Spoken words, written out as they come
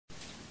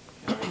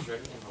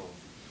journey and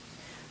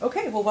all.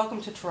 Okay, well,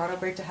 welcome to Toronto.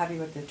 Great to have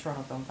you at the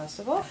Toronto Film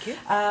Festival. Thank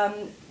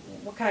you.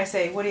 What can I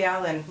say? Woody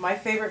Allen, my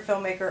favorite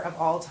filmmaker of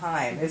all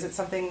time. Is it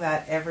something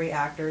that every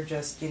actor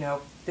just,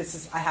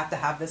 I have to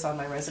have this on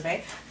my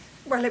resume?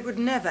 Well, it would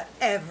never,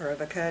 ever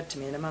have occurred to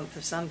me in a month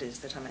of Sundays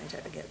that I might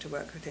ever get to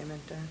work with him.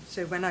 And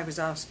so when I was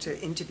asked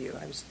to interview,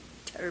 I was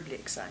terribly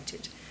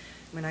excited.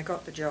 When I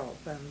got the job,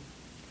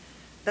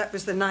 that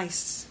was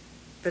the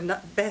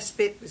best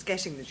bit was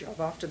getting the job.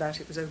 After that,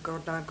 it was, oh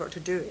God, now I've got to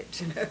do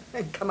it,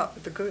 and come up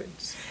with the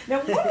goods. Now,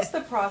 what is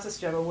the process,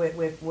 Gemma,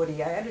 with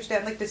Woody? I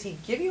understand, does he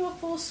give you a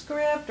full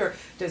script, or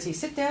does he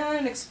sit down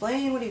and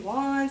explain what he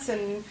wants,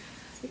 and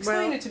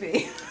explain it to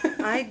me?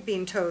 I'd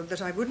been told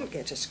that I wouldn't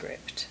get a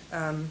script.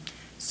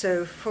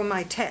 So for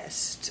my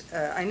test,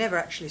 I never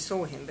actually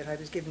saw him, but I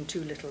was given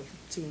 2 little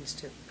scenes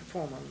to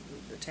perform on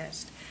the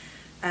test.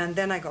 And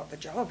then I got the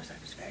job, so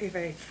I was very,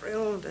 very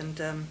thrilled,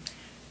 and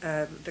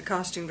the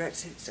casting director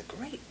said, it's a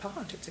great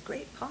part, it's a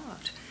great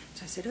part.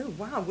 So I said, oh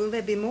wow, will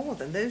there be more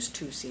than those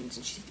 2 scenes?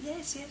 And she said,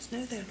 yes,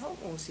 no, there are a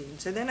lot more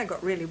scenes. So then I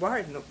got really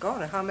worried and thought,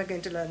 God, how am I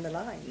going to learn the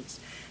lines?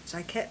 So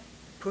I kept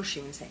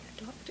pushing and saying,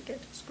 I'd love to get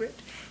a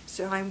script.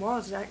 So I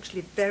was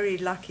actually very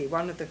lucky,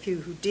 one of the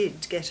few who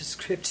did get a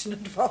script in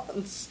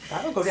advance.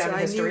 That'll go down in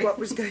history. So I knew what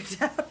was going to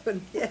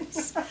happen,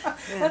 yes.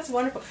 That's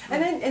wonderful.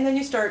 And then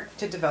you start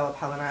to develop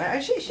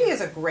Helena. She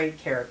is a great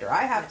character,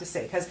 I have to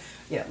say, because,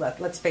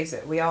 let's face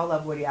it, we all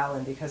love Woody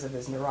Allen because of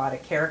his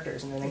neurotic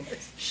characters and everything.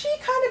 Yes. She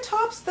kind of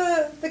tops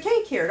the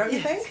cake here, don't you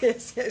think?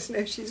 Yes,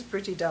 no, she's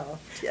pretty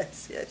daft,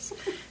 yes.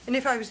 And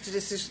if I was to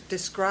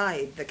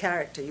describe the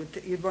character,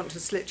 you'd want to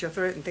slit your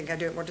throat and think, I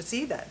don't want to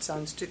see that,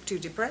 sounds too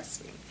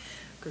depressing.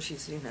 Because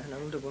she's, an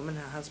older woman,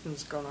 her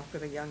husband's gone off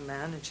with a young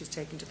man, and she's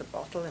taken to the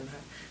bottle, and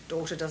her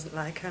daughter doesn't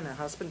like her, and her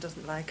husband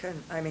doesn't like her,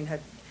 and, her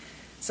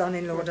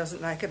son-in-law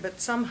doesn't like her, but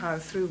somehow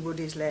through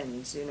Woody's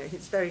lens,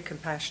 he's very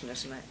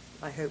compassionate, and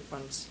I hope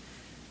one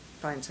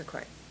finds her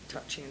quite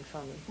touching and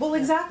funny. Well,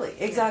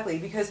 exactly,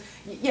 because,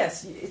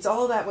 yes, it's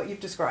all that what you've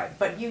described,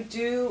 but you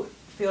do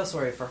feel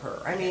sorry for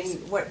her. I mean,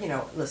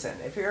 listen,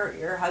 if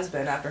your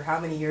husband, after how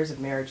many years of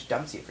marriage,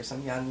 dumps you for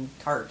some young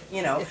tart,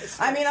 yes.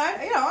 I mean,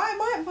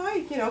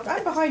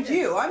 I'm behind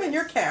you. I'm in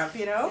your camp,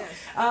 Yes.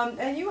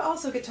 And you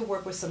also get to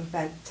work with some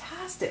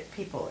fantastic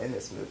people in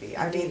this movie. Indeed.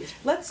 I mean,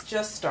 let's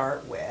just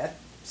start with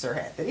Sir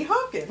Anthony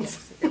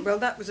Hopkins. Well,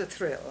 that was a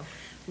thrill.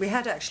 We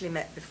had actually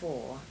met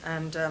before,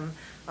 and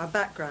our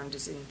background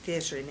is in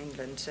theatre in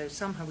England, so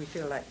somehow we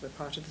feel like we're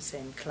part of the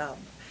same club.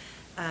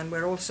 And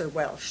we're also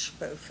Welsh,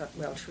 both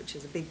Welsh, which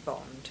is a big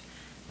bond.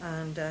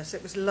 And so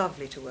it was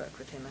lovely to work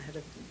with him. I had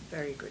a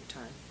very good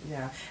time.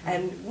 Yeah.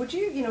 And would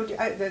you,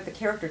 the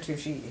character too,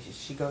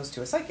 she goes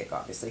to a psychic,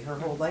 obviously. Her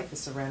whole life is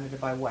surrounded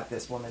by what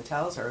this woman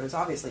tells her, who's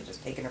obviously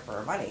just taking her for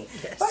her money.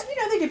 Yes. But,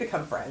 they do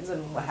become friends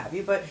and what have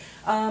you. But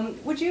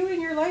would you in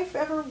your life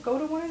ever go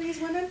to one of these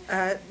women?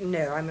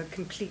 No, I'm a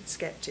complete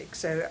skeptic.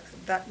 So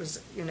that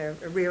was,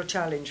 a real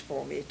challenge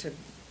for me to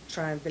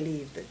try and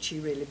believe that she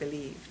really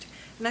believed.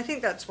 And I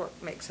think that's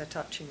what makes her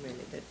touching,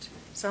 really, that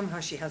somehow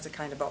she has a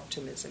kind of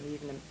optimism,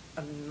 even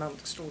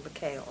amongst all the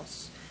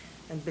chaos,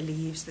 and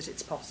believes that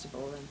it's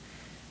possible.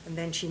 And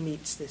then she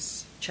meets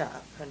this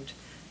chap, and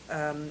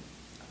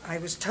I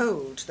was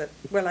told that,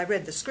 I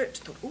read the script,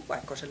 thought, oh,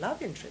 I've got a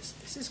love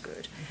interest, this is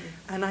good.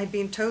 Mm-hmm. And I'd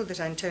been told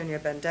that Antonio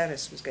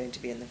Banderas was going to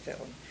be in the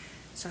film.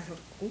 So I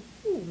thought,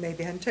 oh,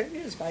 maybe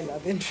Antonio's my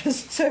love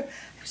interest. So I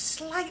was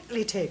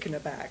slightly taken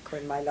aback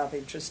when my love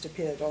interest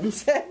appeared on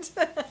set.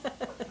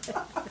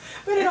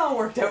 But it all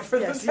worked out for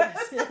the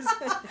best. Yes.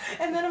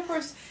 And then, of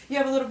course, you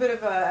have a little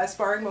bit of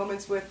sparring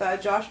moments with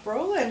Josh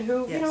Brolin,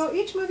 who,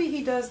 each movie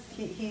he does,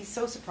 he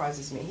so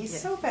surprises me. He's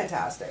so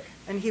fantastic.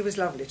 And he was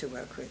lovely to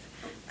work with.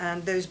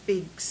 And those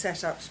big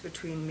setups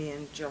between me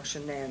and Josh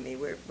and Naomi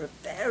were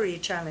very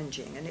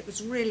challenging. And it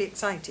was really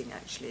exciting,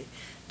 actually,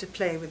 to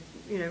play with,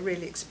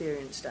 really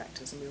experienced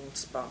actors. And we all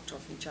sparked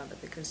off each other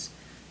because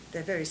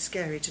they're very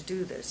scary to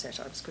do those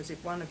setups, because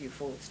if one of you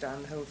falls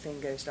down, the whole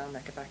thing goes down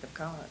like a pack of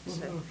cards.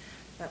 Mm-hmm. So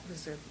that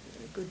was a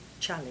good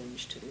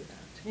challenge to do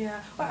that.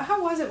 Yeah. Well,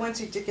 how was it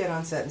once you did get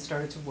on set and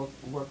started to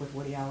work with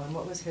Woody Allen?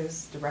 What was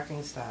his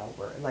directing style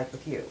like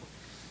with you?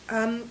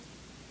 Well,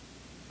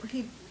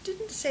 he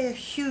didn't say a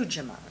huge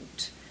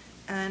amount,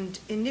 and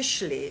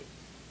initially,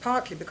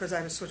 partly because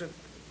I was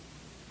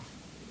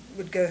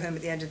would go home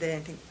at the end of the day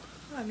and think,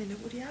 I'm in a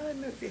Woody Allen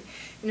movie.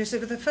 So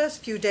for the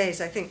first few days,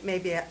 I think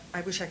maybe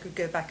I wish I could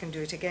go back and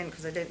do it again,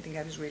 because I don't think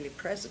I was really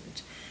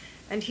present.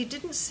 And he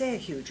didn't say a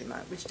huge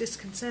amount, which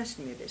disconcerted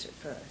me a bit at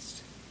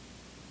first.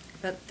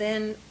 But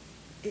then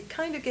it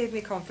kind of gave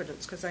me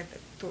confidence, because I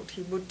thought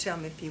he would tell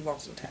me if he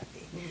wasn't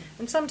happy. Mm.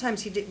 And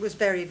sometimes he was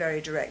very, very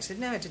direct. Said,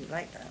 no, I didn't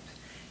like that.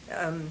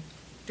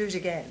 Do it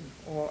again.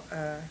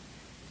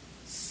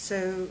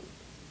 So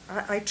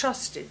I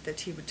trusted that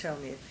he would tell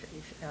me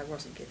if I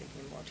wasn't giving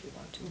him what he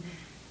wanted.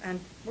 Mm-hmm. And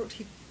what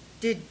he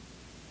did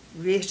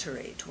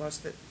reiterate was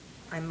that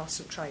I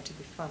mustn't try to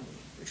be funny,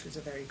 which was a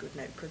very good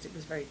note, because it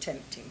was very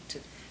tempting to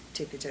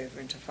tip it over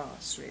into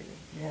farce, really.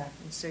 Yeah.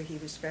 And so he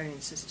was very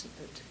insistent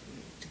that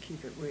to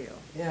keep it real.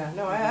 Yeah,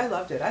 no, I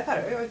loved it. I thought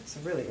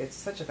it's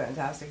such a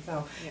fantastic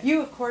film. Yeah.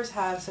 You, of course,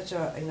 have such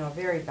a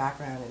varied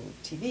background in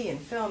TV and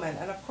film, and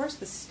of course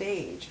the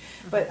stage.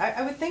 But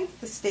I would think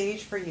the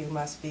stage for you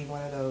must be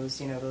one of those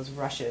those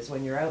rushes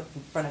when you're out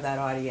in front of that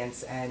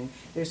audience, and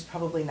there's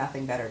probably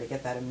nothing better to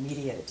get that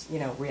immediate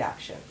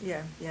reaction.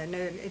 Yeah,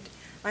 no,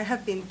 I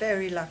have been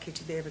very lucky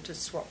to be able to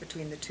swap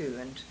between the two,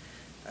 and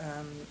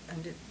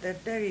they're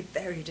very,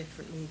 very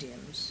different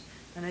mediums,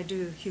 and I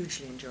do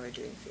hugely enjoy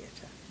doing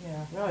theatre.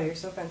 Yeah, no, you're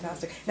so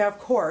fantastic. Now, of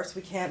course,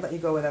 we can't let you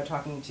go without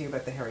talking to you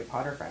about the Harry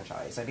Potter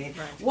franchise. I mean,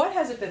 what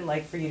has it been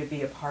like for you to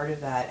be a part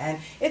of that? And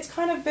it's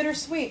kind of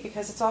bittersweet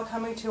because it's all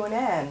coming to an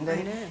end.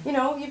 And, I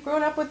know. You've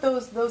grown up with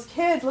those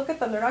kids. Look at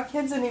them. They're not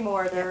kids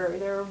anymore.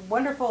 They're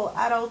wonderful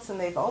adults, and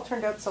they've all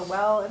turned out so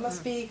well. It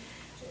must be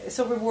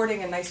so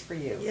rewarding and nice for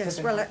you. Yes,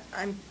 well,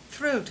 I'm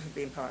thrilled to have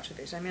been part of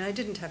it. I mean, I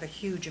didn't have a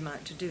huge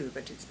amount to do,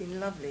 but it's been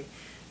lovely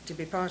to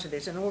be part of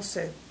it. And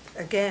also,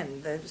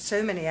 again, there's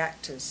so many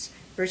actors,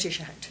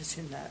 British actors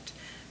in that,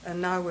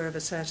 and now we're of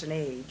a certain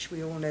age,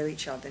 we all know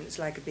each other, and it's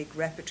like a big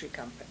repertory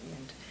company,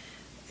 and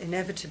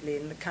inevitably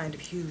in the kind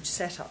of huge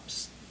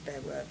setups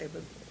there were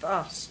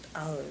vast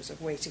hours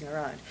of waiting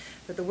around,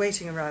 but the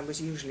waiting around was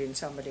usually in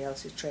somebody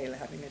else's trailer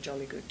having a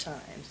jolly good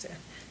time. So.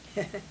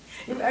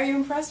 Are you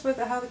impressed with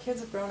how the kids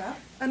have grown up?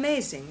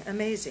 Amazing,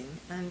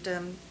 and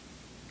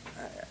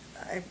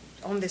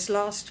on this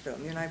last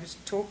film, I was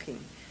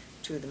talking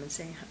to them and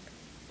saying,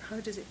 how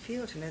does it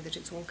feel to know that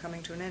it's all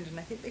coming to an end? And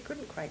I think they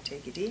couldn't quite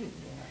take it in,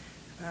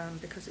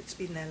 because it's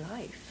been their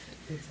life.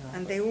 Exactly.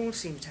 And they all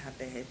seem to have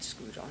their heads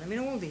screwed on. I mean,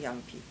 all the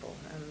young people,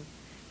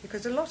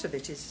 because a lot of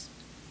it is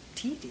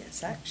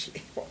tedious,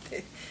 actually.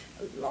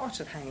 A lot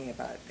of hanging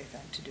about they've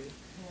had to do.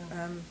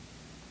 Yeah.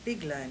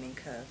 Big learning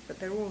curve, but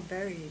they're all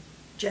very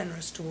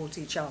generous towards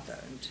each other,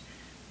 and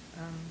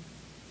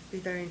be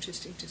very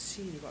interesting to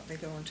see what they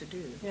go on to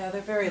do. Yeah, they're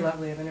very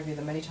lovely. I've interviewed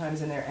them many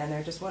times, and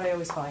they're just what I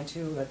always find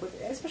too, like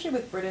especially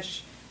with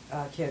British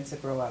kids that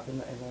grow up in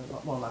the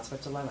well, not so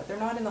much the limelight. They're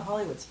not in the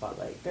Hollywood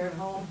spotlight. They're at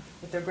home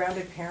with their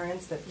grounded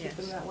parents that keep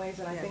them that way,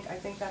 and I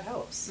think that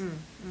helps.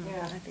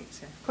 Yeah, I think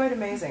so. Quite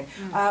amazing.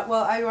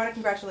 Well, I want to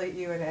congratulate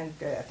you and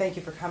thank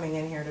you for coming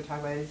in here to talk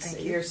about it. Thank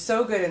you. You're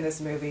so good in this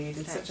movie. You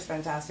did Thanks. such a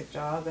fantastic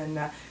job, and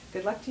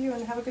good luck to you,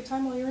 and have a good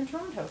time while you're in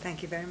Toronto.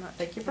 Thank you very much.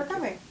 Thank you for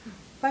coming.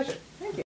 Pleasure. Thank you.